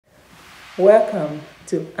Welcome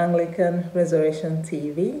to Anglican Resurrection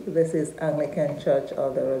TV. This is Anglican Church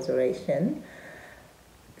of the Resurrection.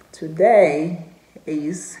 Today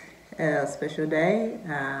is a special day.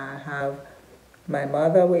 I have my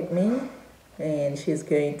mother with me, and she's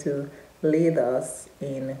going to lead us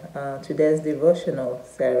in today's devotional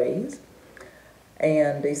series.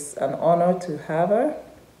 And it's an honor to have her.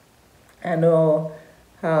 I know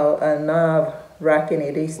how nerve-wracking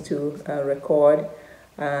it is to record,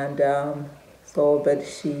 and but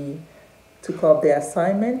she took up the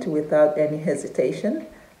assignment without any hesitation.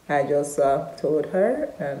 I just told her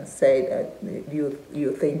and said,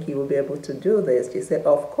 you think you will be able to do this? She said,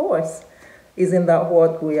 of course. Isn't that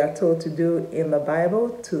what we are told to do in the Bible,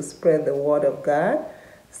 to spread the word of God?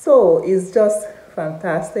 So it's just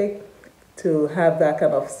fantastic to have that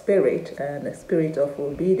kind of spirit and a spirit of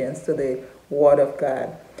obedience to the word of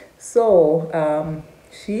God. So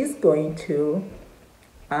she's going to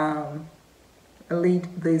lead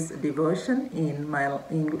this devotion in my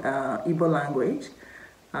Igbo language.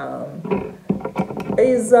 I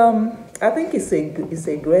think it's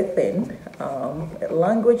a great thing.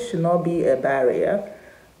 Language should not be a barrier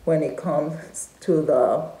when it comes to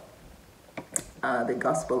the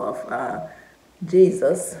gospel of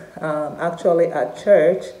Jesus. Actually, at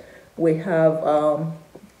church we have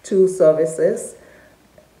two services.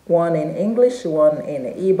 One in English, one in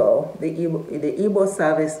Igbo. The Igbo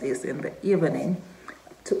service is in the evening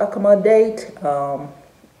to accommodate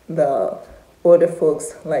the older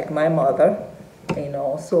folks like my mother,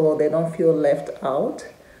 so they don't feel left out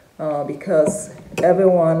because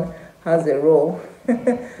everyone has a role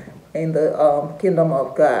in the kingdom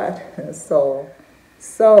of God. And so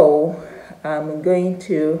I'm going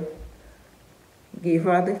to give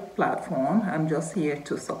her the platform. I'm just here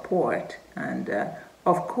to support and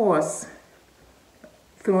of course,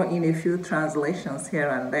 throw in a few translations here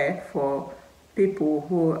and there for people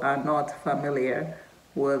who are not familiar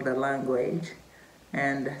with the language.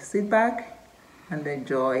 And sit back and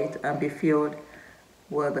enjoy it and be filled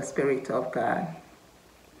with the Spirit of God.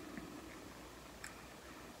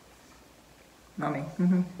 Mommy.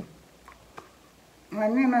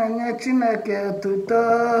 Anyị na-enye Chineke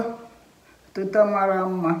otuto mara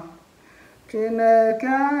mma. Chineke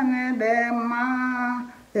anyị dị mma,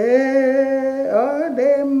 ọ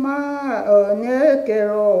dị mma, onye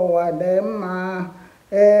kere ụwa dị mma,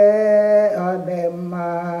 ọ dị mma.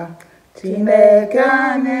 Chineke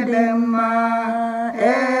anyị dị mma,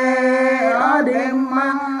 ọ dị mma,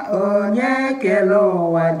 onye kere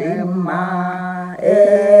ụwa dị mma,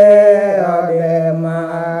 ọ dị mma.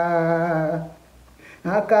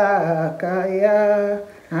 Aka ya,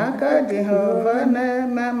 aka Jehova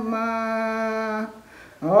na-eme mma.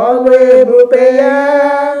 Ọlụ ebube ya,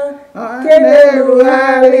 nke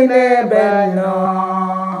na-erugharị n'ebe nọ.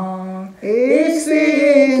 Isi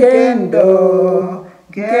nke ndụ,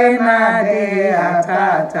 nke na-adịghị ata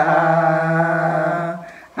ata.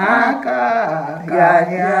 Aka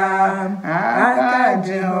ya, aka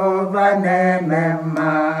Jehova na-eme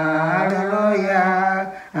mma. Haleluya.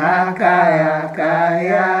 Aka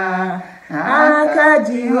ya, aka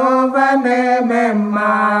Jehova na-eme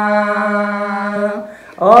mma.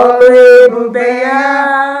 Ọlụ ebube ya,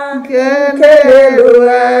 nke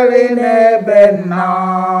na-erugharị n'ebe nọ.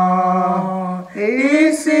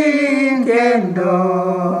 Isi nke ndụ,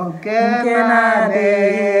 nke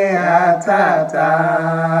na-adịghị ata ata.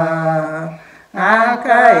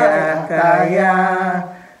 Aka ya,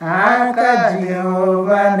 aka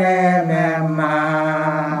Jehova na-eme mma.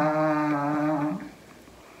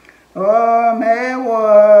 O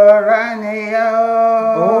meworo anyị ya,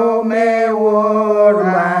 o meworo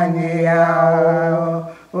anyị ya,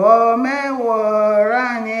 o meworo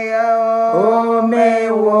anyị ya, o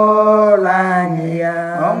meworo anyị ya.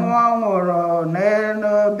 Ọnwụ ọ nwụrụ n'elu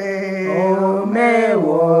obe, o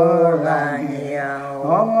meworo anyị ya.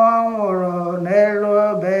 Ọnwụ ọ nwụrụ n'elu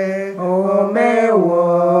obe, o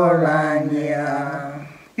meworo anyị ya.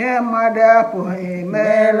 Ihe mmadụ apụghị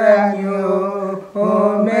imere anyị, o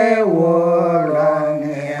meworo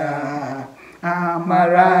anyị ya.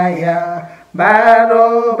 Amara ya bara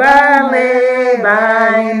ụba n'ebe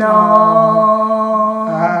anyị nọ.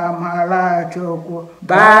 Amara Chukwu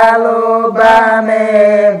bara ụba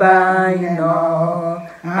n'ebe anyị nọ.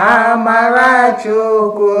 Amara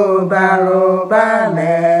Chukwu bara ụba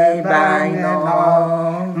n'ebe anyị nọ.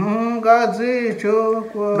 Ngọzi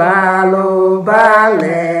Chukwu bara ụba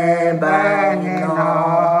n'ebe anyị nọ.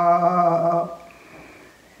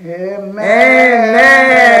 Amen.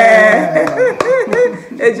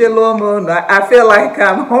 I feel like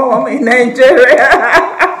I'm home in Nigeria.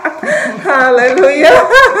 Hallelujah.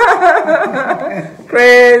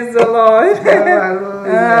 Praise the Lord.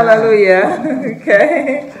 Hallelujah. Hallelujah.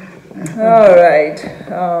 Okay. All right.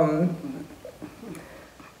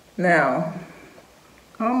 Now.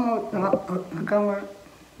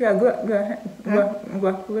 Yeah, go ahead.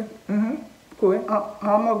 Go. Go ahead.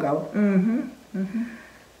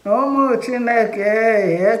 Ụmụ Chineke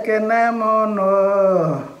ekene m unu.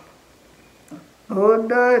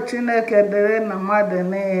 Udo Chineke dịrị na mmadụ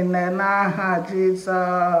niile n'aha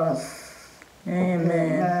Jizọs.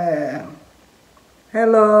 Amen.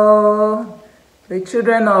 Hello, the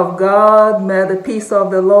children of God. May the peace of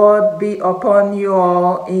the Lord be upon you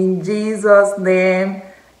all in Jesus' name.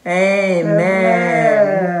 Amen.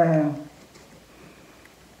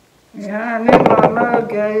 Ihe anyị nọ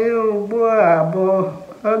n'oge ya ugbu a bụ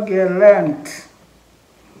oge Lent.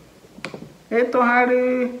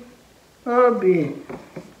 Ịtụgharị obi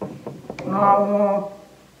n'ọnwụ.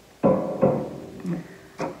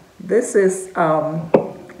 This is a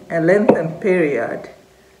Lenten period,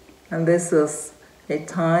 and this is a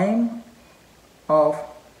time of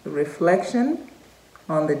reflection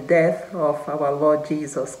on the death of our Lord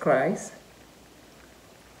Jesus Christ.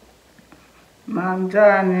 Ma njọ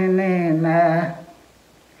anyị niile,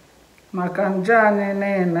 maka njọ anyị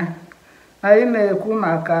niile, anyị na-ekwu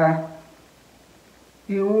maka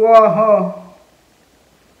iwu ọhụụ.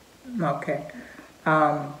 Okay.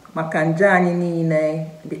 Maka njọ anyị niile,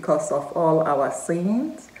 because of all our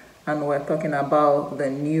sins, and we're talking about the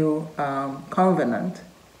new covenant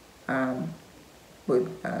with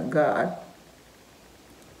God.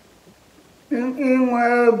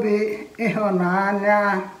 Inwe obi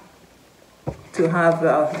ịhụnanya. To have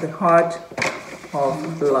the heart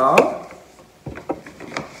of love.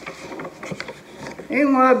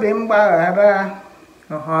 Inwe obi mgbaghara.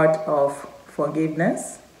 A heart of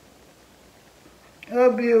forgiveness.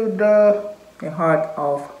 Obi udo. A heart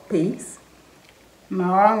of peace. Na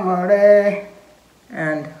ọṅụrị.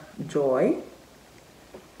 And joy.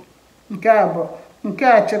 Nke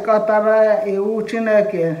a chịkọtara iwu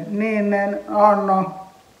Chineke niile ọnụ.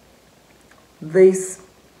 This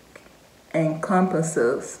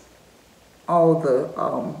encompasses all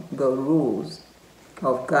the rules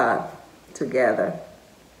of God together.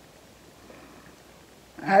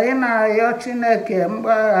 Anyị na-arịọ Chineke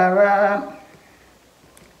mgbaghara.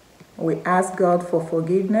 We ask God for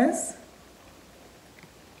forgiveness.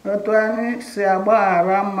 Otu anyị si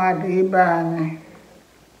agbaghara mmadụ ibe anyị.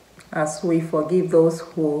 As we forgive those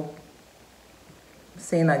who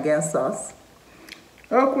sin against us.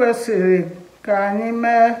 O kwesịrị ka anyị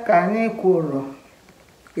mee ka anyị kwuru.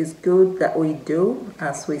 It's good that we do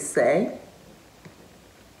as we say.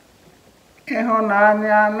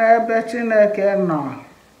 Ịhụnanya n'ebe Chineke nọ.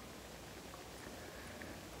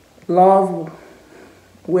 Love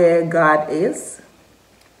where God is.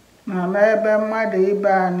 Na n'ebe mmadụ ibe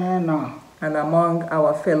anyị nọ. And among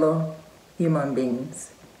our fellow human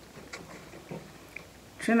beings.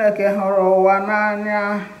 Chineke hụrụ ụwa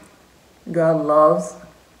n'anya. God loves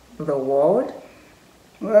the world.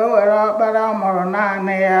 Wee were ọkpara mụrụ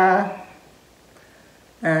naanị ya.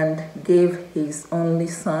 And gave his only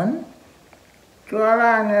son. Chụọrọ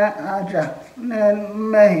anyị aja na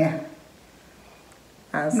mmehie.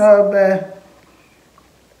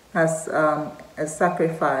 As a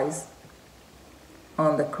sacrifice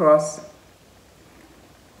on the cross.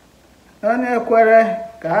 Onye kwere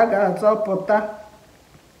ka a ga-azọpụta.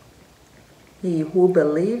 He who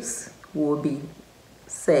believes will be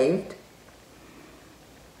saved.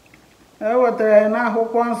 Ewetara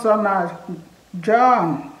n'akwụkwọ nsọ na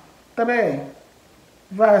John 3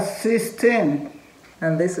 verse 16.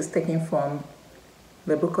 And this is taken from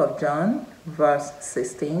the book of John, verse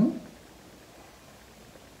 16.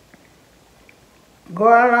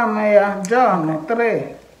 Gụọra m ya, John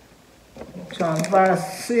 3 John verse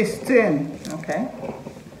 16. Okay.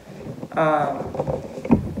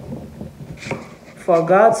 For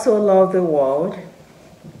God so loved the world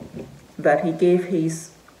that he gave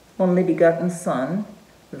his only begotten Son,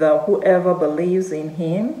 that whoever believes in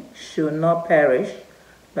him should not perish,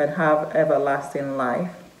 but have everlasting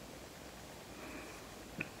life.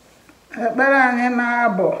 Ekpere anyị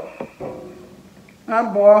na-abụ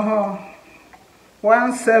abụ ọhụụ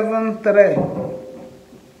 173.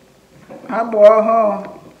 Abụ ọhụụ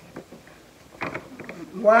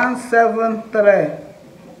 173.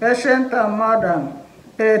 Ancient and Modern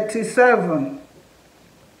 87.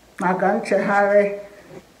 Maka nchegharị.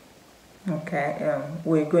 Okay,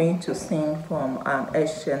 we're going to sing from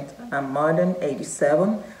Ancient and Modern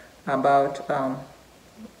 87 about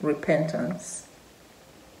repentance.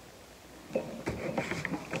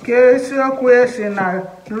 Ka isiokwu esi na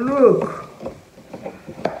Luke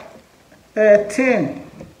 18,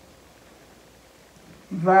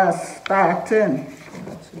 verse 13.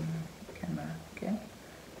 Okay.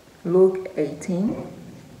 Luke 18,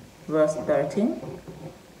 verse 13.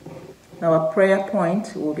 Our prayer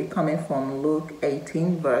point will be coming from Luke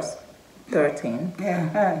 18, verse 13.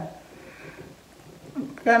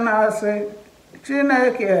 Can I say,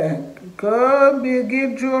 Chineke, ka obi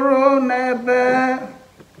gị jụrụ n'ebe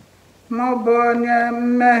n'ọbụ onye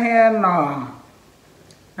mmehie nọ.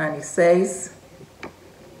 And he says,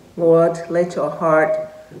 Lord, let your heart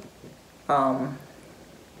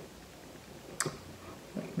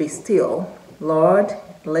be still. Lord,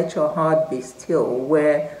 let your heart be still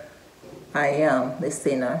where I am, the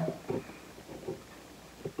sinner.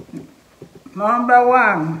 Number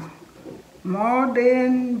 1.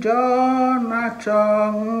 Modern John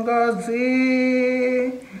Nacho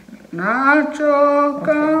Ngozi Nacho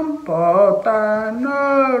Kampota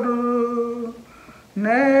Noru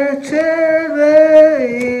Nechere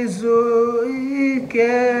Izu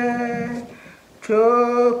Ike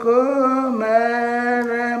Choko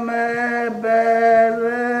Mere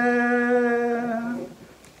Mebere.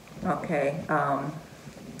 Okay,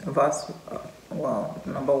 verse,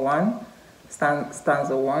 number 1.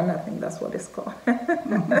 Stanza 1, I think that's what it's called.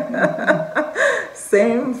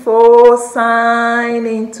 Sinful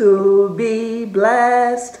signing to be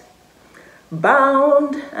blessed,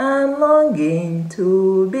 bound and longing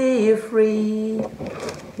to be free,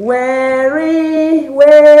 weary,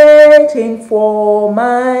 waiting for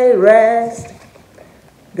my rest.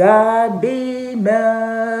 God be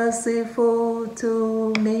merciful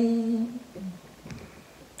to me.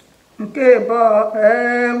 Nke bụ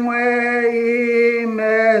enweghị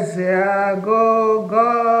mezi agụgọ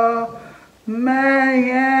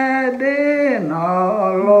mmehie dị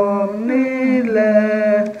n'ọlụ m niile,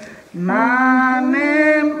 naanị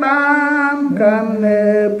mkpa m ka m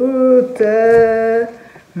na-ebute,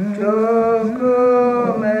 Chukwu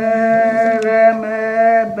mere m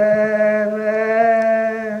ebere.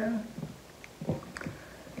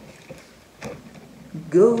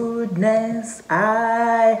 Goodness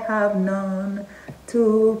I have none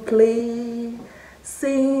to plead,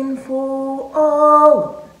 sinful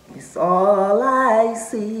all is all I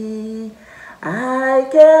see. I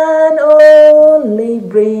can only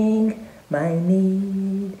bring my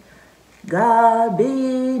need. God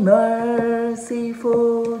be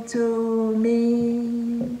merciful to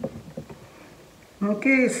me.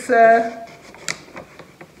 Nke ise,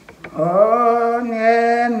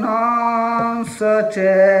 onye nọ nso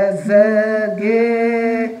cheze gị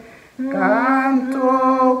ka m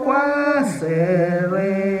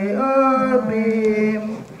tụkwasịrị obi m,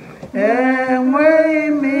 enweghị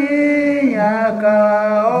m ihe aka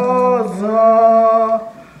ọzọ,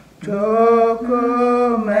 Chukwu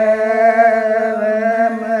mere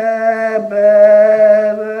m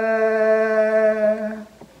ebere.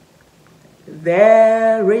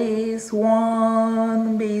 There is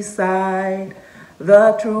one beside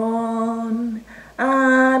the throne,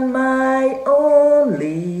 and my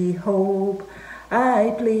only hope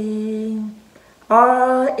I plead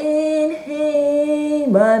are in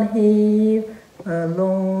Him and Him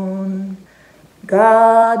alone.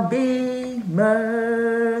 God be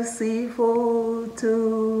merciful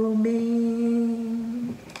to me.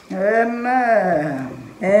 Amen.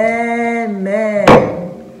 Amen.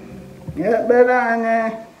 Ekpere anyị,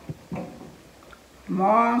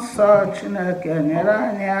 Mmụọ Nsọ Chineke nyere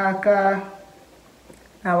anyị aka.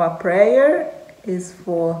 Our prayer is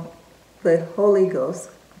for the Holy Ghost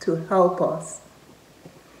to help us,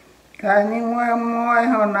 Ka anyị nwee mmụọ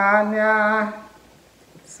ịhụnanya,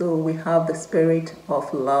 so we have the spirit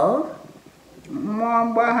of love, mmụọ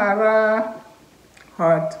mgbaghara,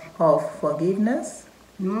 heart of forgiveness,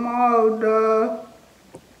 mmụọ udo,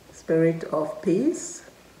 spirit of peace,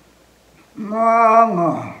 mmụọ ọṅụ.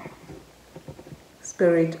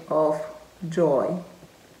 spirit of joy.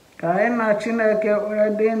 Ka anyị na Chineke wee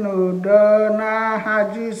dị n'udo n'aha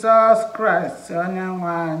Jizọs Kraịst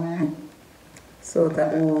Onyenwe anyị. So that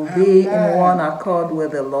we will be in one accord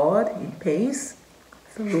with the Lord in peace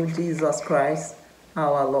through Jesus Christ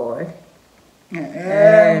our Lord.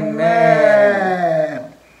 Amen.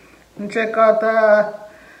 Nchịkọta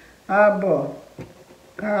abụ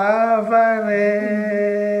Calvary,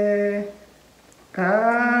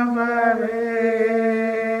 Calvary,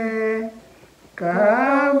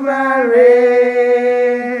 Calvary,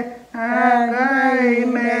 agaghị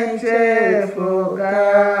m echefu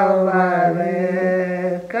Calvary,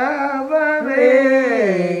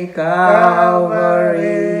 Calvary,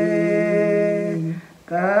 Calvary,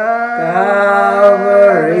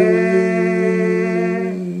 Calvary,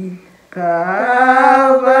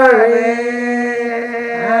 Calvary.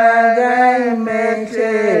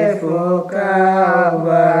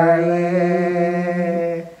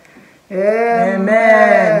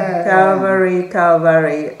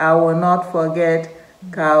 I will not forget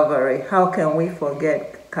Calvary. How can we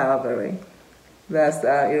forget Calvary? That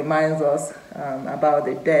it reminds us about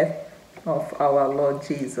the death of our Lord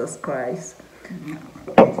Jesus Christ.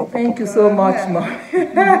 Thank you so much, Mom.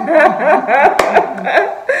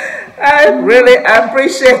 I really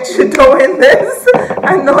appreciate you doing this.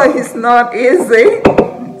 I know it's not easy.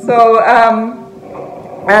 So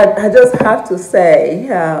I just have to say,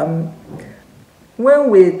 when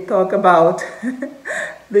we talk about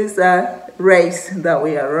this race that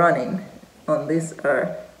we are running on this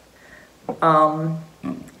earth,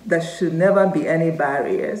 there should never be any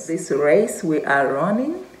barriers. This race we are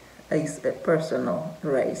running is a personal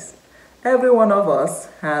race. Every one of us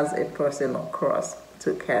has a personal cross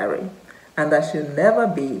to carry, and there should never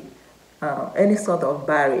be any sort of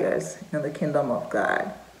barriers in the kingdom of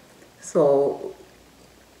God. So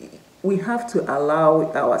we have to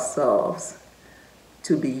allow ourselves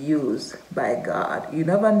to be used by God. You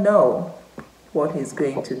never know what He's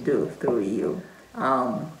going to do through you.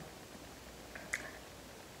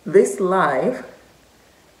 This life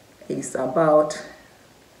is about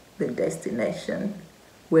the destination.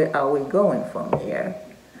 Where are we going from here?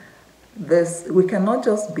 We cannot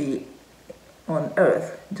just be on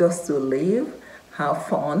earth just to live, have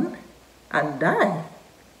fun, and die.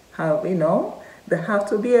 There have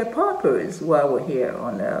to be a purpose while we're here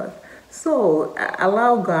on earth. So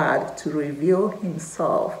allow God to reveal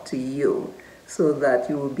Himself to you so that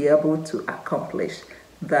you will be able to accomplish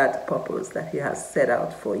that purpose that He has set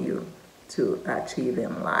out for you to achieve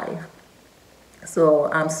in life.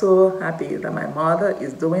 So I'm so happy that my mother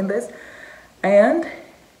is doing this, and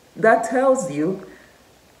that tells you,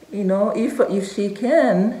 if she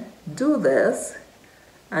can do this,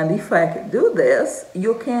 and if I can do this,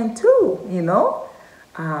 you can too.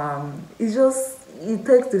 It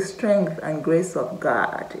takes the strength and grace of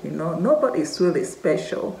God. Nobody is really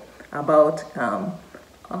special about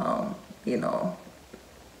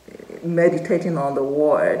meditating on the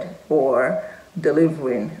word or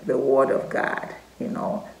delivering the word of God,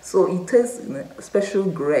 So it takes special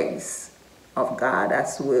grace of God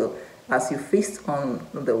as you feast on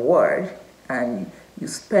the word and you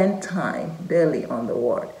spend time daily on the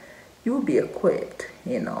word, you'll be equipped,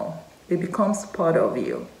 It becomes part of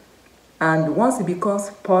you. And once it becomes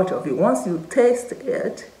part of you, once you taste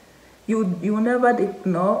it, you never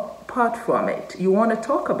part from it. You want to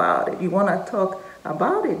talk about it. You want to talk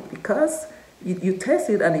about it because you taste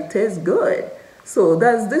it and it tastes good. So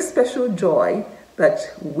there's this special joy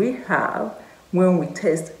that we have when we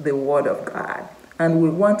taste the word of God. And we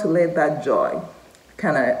want to let that joy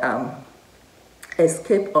kind of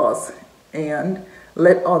escape us and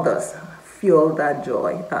let others feel that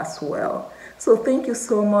joy as well. So thank you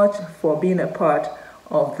so much for being a part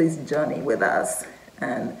of this journey with us.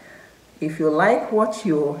 And if you like what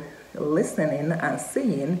you're listening and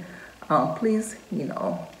seeing, please,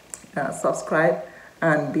 subscribe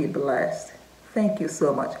and be blessed. Thank you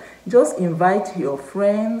so much. Just invite your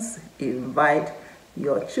friends, invite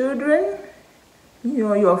your children,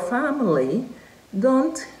 your family.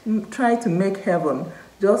 Don't try to make heaven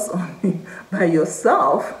just by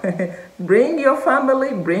yourself. Bring your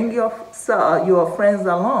family, bring your friends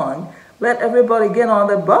along. Let everybody get on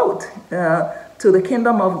the boat to the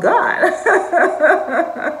kingdom of God.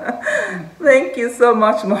 Thank you so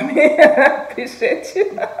much, Mommy. I appreciate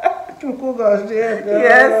you.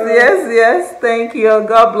 Yes. Thank you.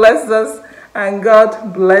 God bless us and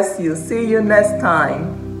God bless you. See you next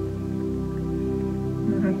time.